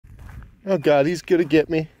Oh God, he's gonna get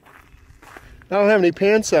me. I don't have any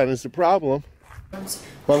pants on is the problem.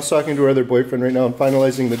 Mom's talking to her other boyfriend right now and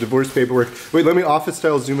finalizing the divorce paperwork. Wait, let me office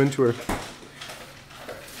style zoom into her.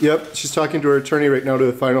 Yep, she's talking to her attorney right now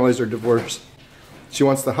to finalize her divorce. She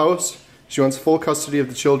wants the house. She wants full custody of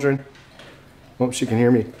the children. Oh, she can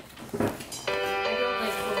hear me.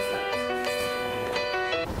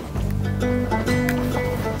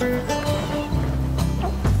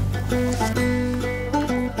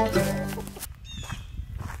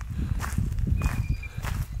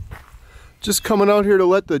 Just coming out here to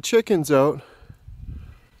let the chickens out.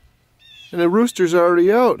 And the rooster's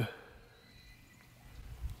already out.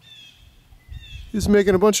 He's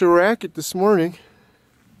making a bunch of racket this morning.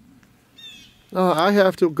 I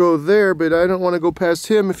have to go there, but I don't want to go past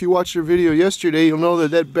him. If you watched your video yesterday, you'll know that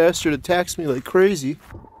that bastard attacks me like crazy.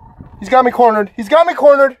 He's got me cornered. He's got me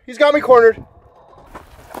cornered. He's got me cornered.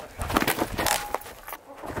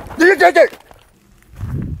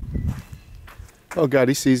 Oh God,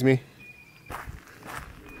 he sees me.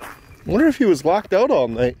 I wonder if he was locked out all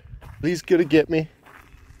night. He's gonna get me.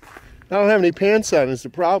 I don't have any pants on is the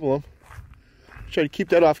problem. Try to keep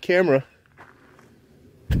that off camera.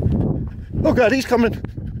 Oh God, he's coming.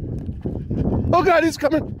 Oh God, he's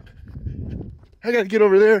coming. I gotta get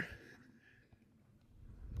over there.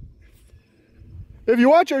 If you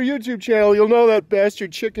watch our YouTube channel, you'll know that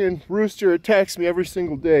bastard chicken rooster attacks me every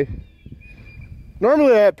single day.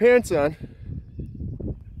 Normally I have pants on.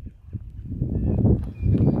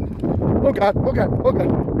 Oh God, oh God, oh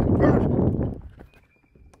God.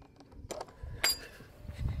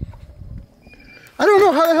 I don't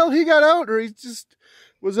know how the hell he got out, or he just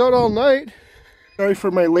was out all night. Sorry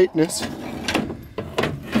for my lateness.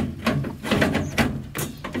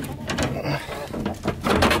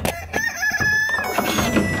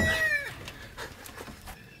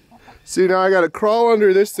 See, now I gotta crawl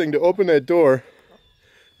under this thing to open that door.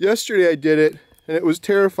 Yesterday I did it, and it was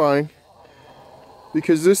terrifying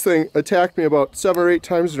because this thing attacked me about 7 or 8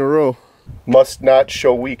 times in a row. Must not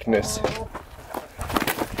show weakness.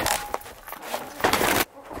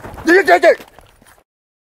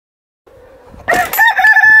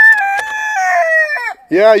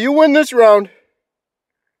 Yeah, you win this round.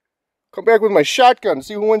 Come back with my shotgun,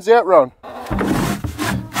 see who wins that round.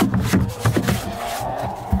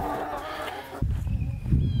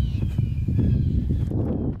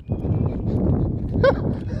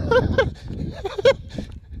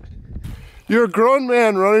 You're a grown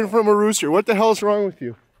man running from a rooster. What the hell's wrong with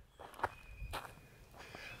you?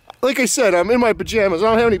 Like I said, I'm in my pajamas. I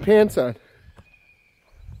don't have any pants on.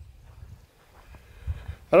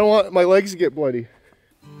 I don't want my legs to get bloody.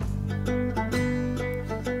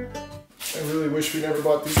 I really wish we never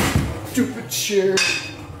bought this stupid chair.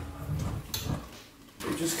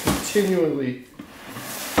 They just continually...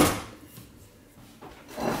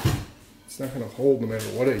 It's not going to hold no matter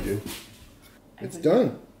what I do. It's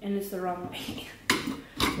done. And it's the wrong way.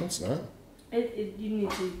 No, it's not. You need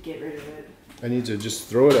to get rid of it. I need to just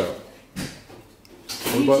throw it out.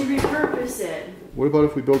 You need to repurpose it. What about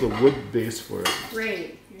if we build a wood base for it?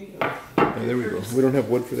 Great. Here you go. Yeah, there we go. We don't have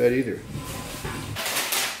wood for that either.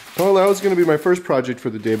 Well, that was going to be my first project for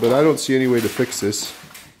the day, but I don't see any way to fix this.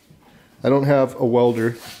 I don't have a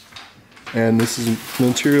welder, and this is the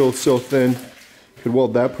material is so thin. I could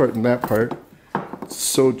weld that part and that part. It's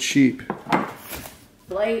so cheap.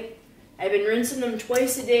 Light. I've been rinsing them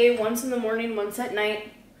twice a day, once in the morning, once at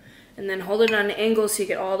night, and then hold it on an angle so you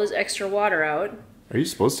get all this extra water out. Are you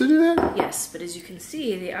supposed to do that? Yes, but as you can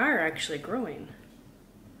see, they are actually growing.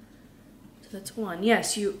 So that's one.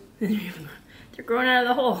 Yes, they're growing out of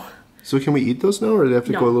the hole. So can we eat those now, or do they have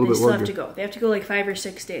to go a little bit longer? No, they still have to go. They have to go like 5 or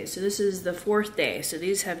 6 days. So this is the 4th day. So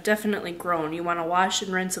these have definitely grown. You want to wash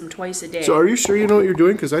and rinse them twice a day. So are you sure you know what you're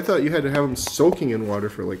doing? Because I thought you had to have them soaking in water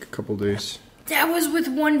for like a couple days. That was what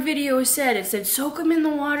one video said. It said soak them in the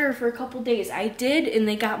water for a couple days. I did, and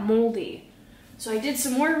they got moldy. So I did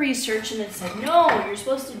some more research, and it said, no, you're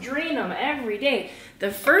supposed to drain them every day. The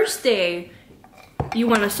first day, you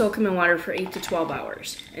want to soak them in water for 8 to 12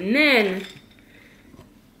 hours. And then,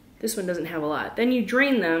 this one doesn't have a lot. Then you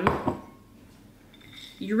drain them.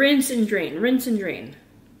 You rinse and drain, rinse and drain.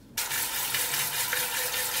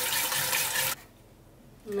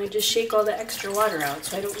 And I just shake all the extra water out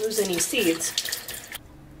so I don't lose any seeds.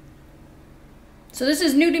 So this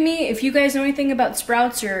is new to me. If you guys know anything about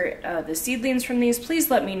sprouts or the seedlings from these, please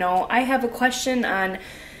let me know. I have a question on,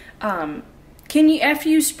 can you, after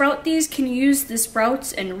you sprout these, can you use the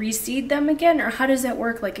sprouts and reseed them again? Or how does that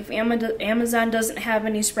work? Like if Amazon doesn't have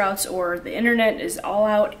any sprouts or the internet is all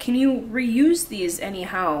out, can you reuse these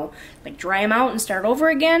anyhow? Like dry them out and start over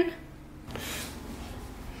again?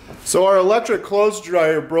 So our electric clothes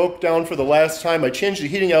dryer broke down for the last time. I changed the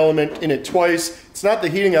heating element in it twice. It's not the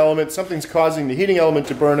heating element, something's causing the heating element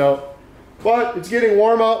to burn out. But it's getting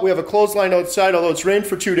warm out. We have a clothesline outside, although it's rained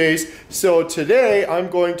for 2 days. So today I'm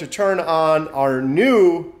going to turn on our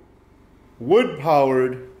new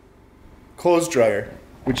wood-powered clothes dryer,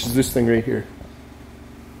 which is this thing right here.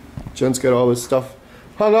 Jen's got all this stuff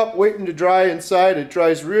hung up, waiting to dry inside. It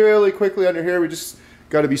dries really quickly under here. We just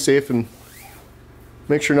got to be safe and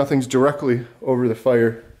make sure nothing's directly over the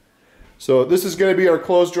fire. So this is going to be our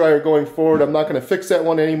clothes dryer going forward. I'm not going to fix that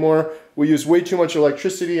one anymore. We use way too much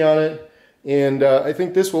electricity on it. And I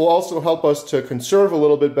think this will also help us to conserve a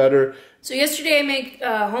little bit better. So yesterday I made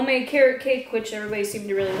homemade carrot cake, which everybody seemed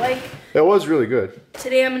to really like. It was really good.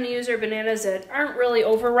 Today I'm going to use our bananas that aren't really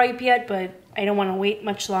overripe yet, but I don't want to wait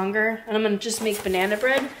much longer. And I'm going to just make banana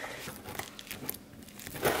bread.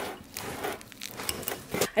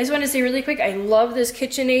 I just want to say really quick, I love this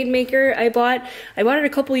KitchenAid maker I bought. I bought it a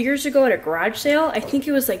couple years ago at a garage sale. I think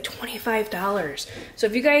it was like $25. So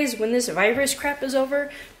if you guys, when this virus crap is over,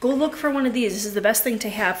 go look for one of these. This is the best thing to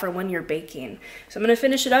have for when you're baking. So I'm going to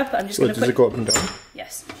finish it up. I'm just going to put... Does it go up and down?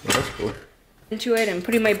 Yes. Oh, that's cool. Into it and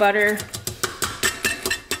putting my butter.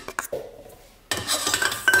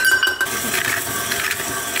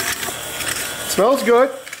 Smells good.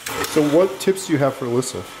 So what tips do you have for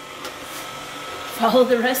Alyssa? Follow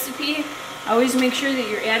the recipe. Always make sure that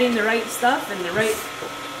you're adding the right stuff and the right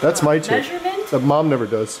That's my tip. measurement. That Mom never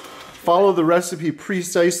does. Follow the recipe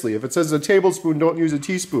precisely. If it says a tablespoon, don't use a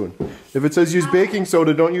teaspoon. If it says use baking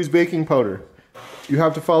soda, don't use baking powder. You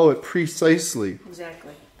have to follow it precisely.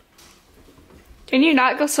 Exactly. Can you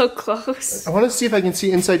not go so close? I want to see if I can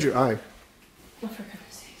see inside your eye. Oh, for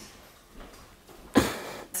goodness sakes.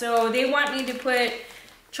 So they want me to put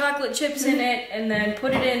chocolate chips in it and then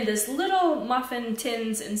put it in this little muffin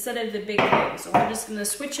tins instead of the big thing. So we're just gonna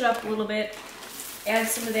switch it up a little bit, add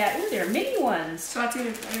some of that. Ooh, they're mini ones. Saute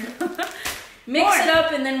it better. Mix it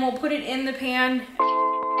up and then we'll put it in the pan.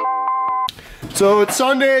 So it's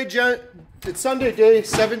Sunday, it's Sunday day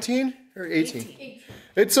 17 or 18?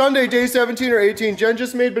 It's Sunday day 17 or 18. Jen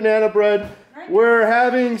just made banana bread. We're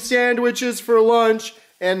having sandwiches for lunch,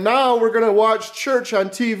 and now we're gonna watch church on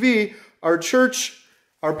TV.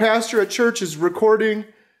 Our pastor at church is recording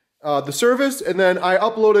the service, and then I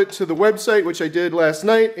upload it to the website, which I did last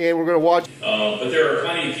night, and we're going to watch. But there are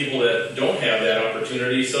plenty of people that don't have that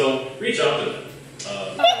opportunity, so reach out to them.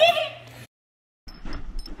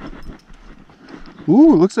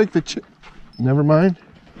 Ooh, looks like the never mind.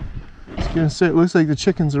 I was going to say, it looks like the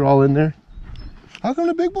chickens are all in there. How come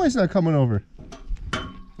the big boy's not coming over?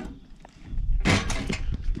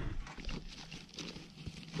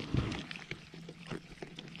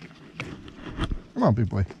 Come on, big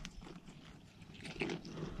boy.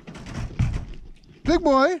 Big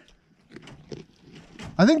boy!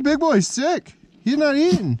 I think big boy's sick. He's not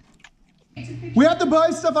eating. We have to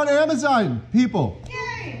buy stuff on Amazon, people.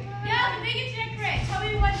 Yeah, the biggest secret. Tell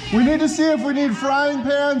me what We need to see if we need frying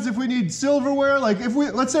pans, if we need silverware. Like if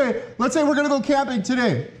we, let's say we're gonna go camping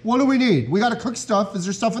today. What do we need? We gotta cook stuff. Is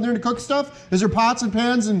there stuff in there to cook stuff? Is there pots and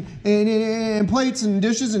pans and plates and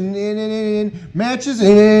dishes and matches?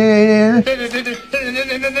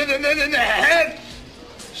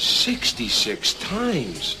 66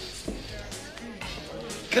 times.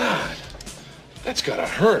 God, that's gotta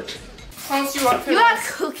hurt. You got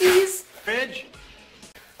cookies? Veg?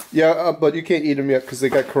 Yeah, but you can't eat them yet because they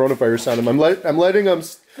got coronavirus on them. I'm letting them.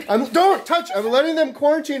 Don't touch. I'm letting them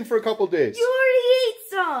quarantine for a couple days. You already ate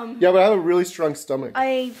some. Yeah, but I have a really strong stomach. I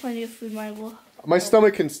ate plenty of food, Michael. My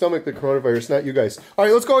stomach can stomach the coronavirus, not you guys. All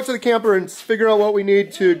right, let's go out to the camper and figure out what we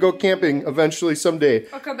need to go camping eventually someday.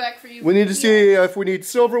 I'll come back for you. We need to see if we need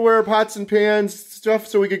silverware, pots and pans, stuff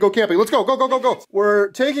so we can go camping. Let's go, go, go, go, go. We're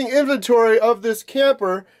taking inventory of this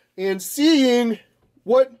camper and seeing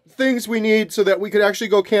what things we need so that we could actually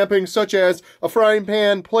go camping, such as a frying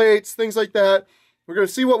pan, plates, things like that. We're going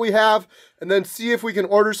to see what we have and then see if we can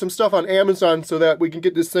order some stuff on Amazon so that we can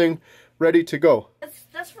get this thing ready to go.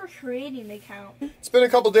 That's for creating the account. It's been a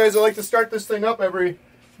couple days. I like to start this thing up every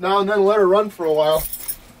now and then, let her run for a while.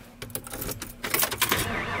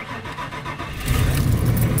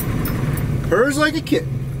 Purrs like a kid.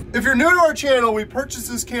 If you're new to our channel, we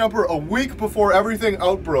purchased this camper a week before everything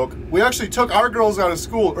outbroke. We actually took our girls out of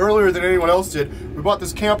school earlier than anyone else did. We bought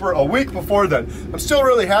this camper a week before then. I'm still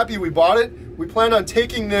really happy we bought it. We plan on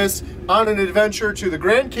taking this on an adventure to the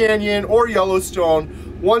Grand Canyon or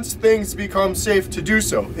Yellowstone once things become safe to do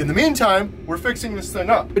so. In the meantime, we're fixing this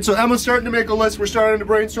thing up. So Emma's starting to make a list. We're starting to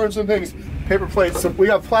brainstorm some things. Paper plates. So we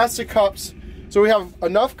have plastic cups. So we have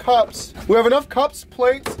enough cups. We have enough cups,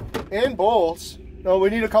 plates, and bowls No,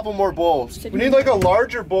 we need a couple more bowls. We need like a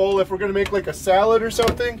larger bowl if we're gonna make like a salad or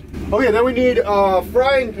something. Okay, then we need a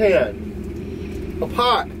frying pan, a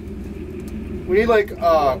pot. We need like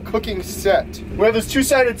a cooking set. We have this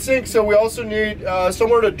two-sided sink, so we also need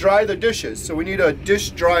somewhere to dry the dishes. So we need a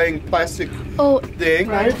dish drying plastic thing.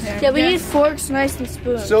 Right? Yeah, we need forks, knives, and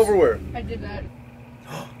spoons. Silverware. I did that.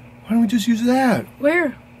 Why don't we just use that?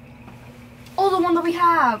 Where? Oh, the one that we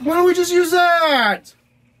have. Why don't we just use that?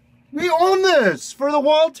 We own this for the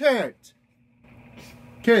wall tent.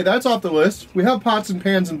 Okay, that's off the list. We have pots and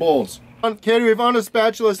pans and bowls. Katie, we found a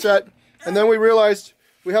spatula set, and then we realized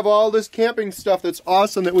we have all this camping stuff that's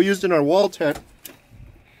awesome that we used in our wall tent.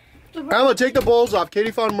 Alma, take the bowls off.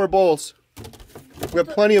 Katie found more bowls. We have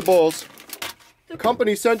plenty of bowls. The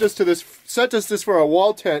company sent us this for our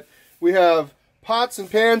wall tent. We have pots and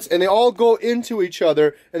pans, and they all go into each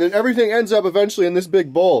other, and then everything ends up eventually in this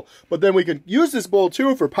big bowl. But then we could use this bowl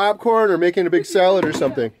too for popcorn or making a big salad or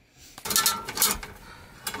something.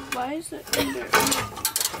 Why is it in there?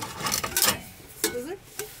 Is it?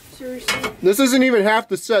 Seriously? This isn't even half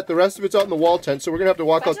the set. The rest of it's out in the wall tent, so we're gonna have to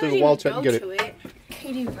walk out to the wall tent and get it.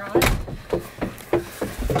 Katie, run.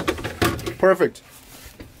 Perfect.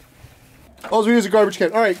 All we use a garbage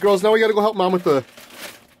can. All right, girls, now we gotta go help Mom with the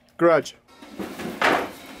garage.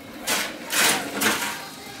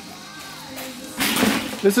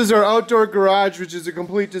 This is our outdoor garage, which is a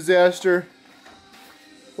complete disaster.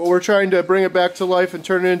 But we're trying to bring it back to life and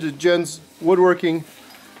turn it into Jen's woodworking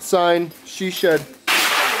sign, she shed. Let's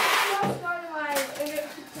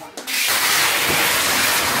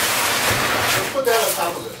put that on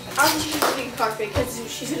top of it. I'm just being cockpit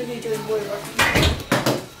because she's going to be doing woodwork.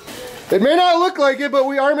 It may not look like it, but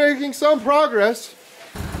we are making some progress.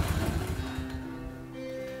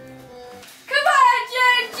 Come on,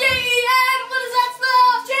 Jen! J-E-N! What does that spell?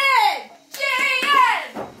 Jen!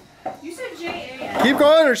 J-E-N! You said J-A-N. Keep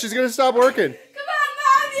going or she's going to stop working. Come on,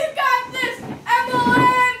 Mom! You got this!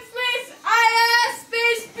 M-O-N space I-S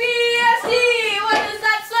space B-S-E! What does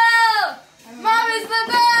that spell? Mom is the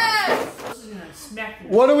best!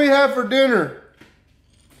 What do we have for dinner?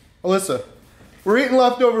 Alyssa, we're eating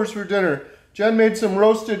leftovers for dinner. Jen made some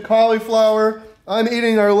roasted cauliflower. I'm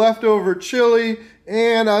eating our leftover chili.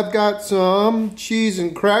 And I've got some cheese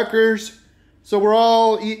and crackers. So we're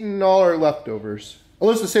all eating all our leftovers.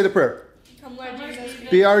 Alyssa, say the prayer.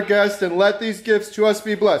 Be our guest and let these gifts to us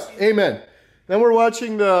be blessed. Amen. Then we're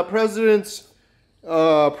watching the president's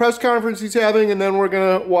press conference he's having, and then we're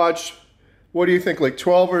going to watch, what do you think, like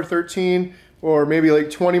 12 or 13 or maybe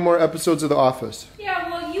like 20 more episodes of The Office. Yeah,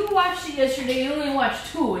 well, you watched it yesterday. You only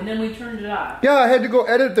watched 2, and then we turned it off. Yeah, I had to go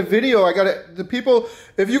edit the video. The people,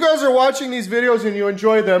 if you guys are watching these videos and you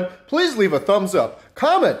enjoy them, please leave a thumbs up.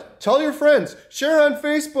 Comment, tell your friends, share on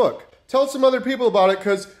Facebook. Tell some other people about it,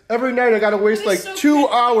 because every night I gotta waste like 2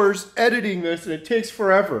 hours editing this, and it takes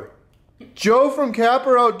forever. Joe from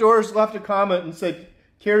Capper Outdoors left a comment and said,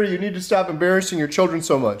 Carrie, you need to stop embarrassing your children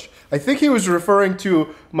so much. I think he was referring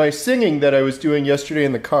to my singing that I was doing yesterday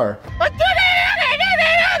in the car.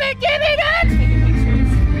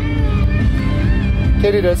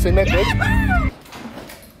 Katie, did I sing that good?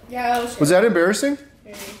 Yeah, was that embarrassing?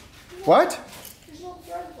 Maybe. What?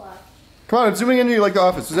 Come on, I'm zooming into you like The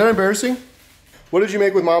Office. Was that embarrassing? What did you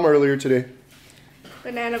make with Mom earlier today?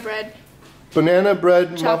 Banana bread. Banana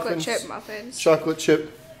bread, Chocolate muffins. chip muffins. Chocolate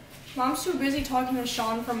chip. Mom's too busy talking to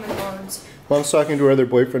Sean from Menards. Mom's talking to her other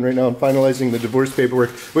boyfriend right now and finalizing the divorce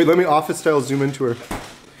paperwork. Wait, let me office style zoom into her.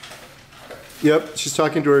 Yep, she's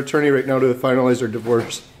talking to her attorney right now to finalize her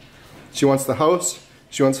divorce. She wants the house.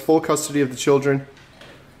 She wants full custody of the children.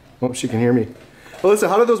 Oh, she can hear me. Alyssa,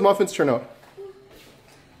 how did those muffins turn out?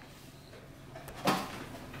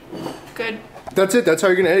 Good. That's it. That's how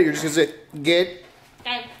you're going to edit. You're just going to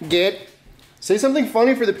say, get. Say something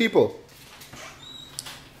funny for the people.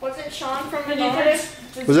 Was it Sean from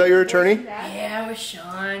Menards? Was that your attorney? Yeah, it was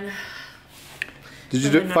Sean. Did you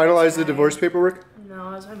finalize the divorce paperwork? No,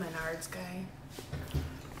 it was my Menards guy.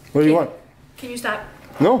 What do you want? Can you stop?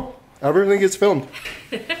 No. Everything gets filmed.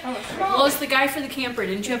 Well, it's the guy for the camper.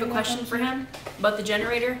 Didn't you have a question for him about the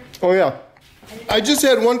generator? Oh, yeah. I just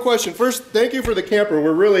had one question. First, thank you for the camper.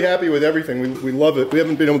 We're really happy with everything. We love it. We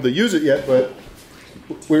haven't been able to use it yet, but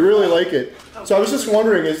we really like it. So I was just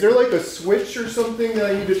wondering, is there like a switch or something that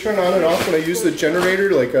I need to turn on and off when I use the generator?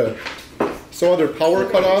 Like some other power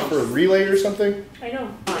cutoff or a relay or something? I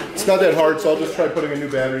know. It's not that hard, so I'll just try putting a new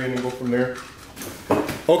battery in and go from there.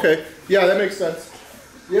 Okay. Yeah, that makes sense.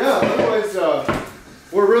 Yeah, otherwise,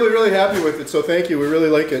 we're really, really happy with it, so thank you. We really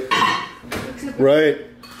like it. Right.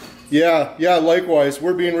 Yeah, likewise.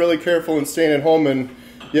 We're being really careful and staying at home, and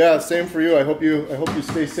Yeah, same for you. I hope you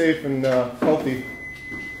stay safe and healthy.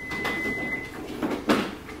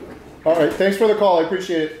 All right, thanks for the call. I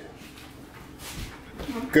appreciate it.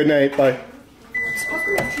 Good night. Bye.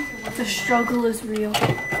 The struggle is real.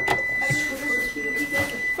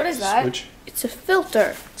 What is that? Switch. It's a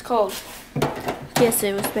filter. It's called. Yes,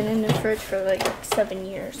 it was been in the fridge for like 7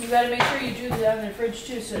 years. You gotta make sure you do that in the fridge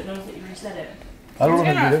too so it knows that you reset it. I don't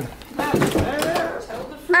know how to do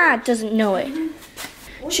Ah, it doesn't know it.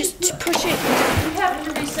 Just push it. You have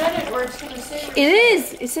to reset it or it's gonna say. It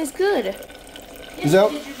is. It says good. Is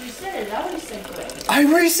that? Did you reset it? That would say good. I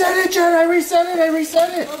reset it, Jen. I reset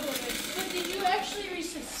it. But did you actually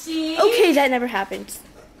reset? See? Okay, that never happened.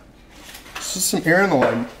 There's just some air in the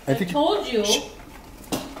line. I told you.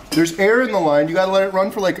 There's air in the line. You gotta let it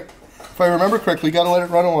run for like, if I remember correctly, you gotta let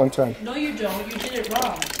it run a long time. No, you don't. You did it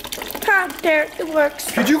wrong. Ha, there, it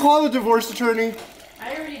works. Could you call the divorce attorney?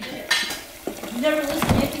 I already did it. You never listen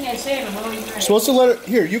to anything I say, and I'm always right. You're supposed to let it,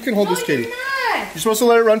 here, you can hold No, this, Katie. you're not. You're supposed to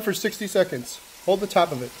let it run for 60 seconds. Hold the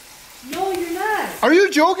top of it. No, you're not. Are you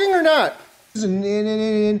joking or not?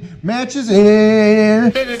 Matches in.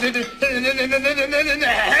 They're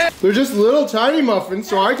just little tiny muffins,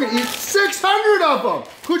 so I can eat 600 of them.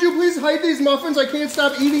 Could you please hide these muffins? I can't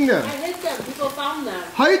stop eating them. I hid them. People found them.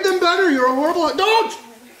 Hide them better. You're a horrible. Don't!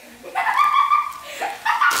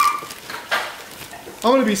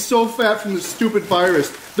 I'm gonna be so fat from this stupid virus.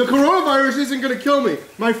 The coronavirus isn't gonna kill me.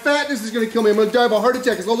 My fatness is gonna kill me. I'm gonna die of a heart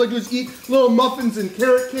attack because all I do is eat little muffins and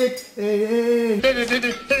carrot cake and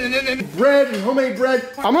bread and homemade bread.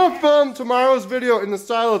 I'm gonna film tomorrow's video in the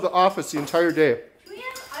style of The Office the entire day. Do we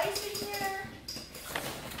have ice in here?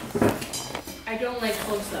 I don't like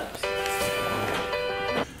close-ups.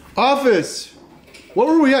 Office! What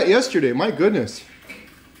were we at yesterday? My goodness.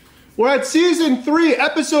 We're at season 3,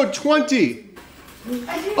 episode 20.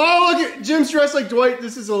 Oh, look at Jim's dressed like Dwight.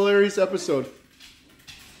 This is a hilarious episode.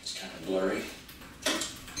 It's kind of blurry.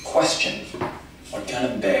 Question: what kind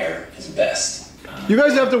of bear is best? You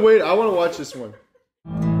guys have to wait. I want to watch this one.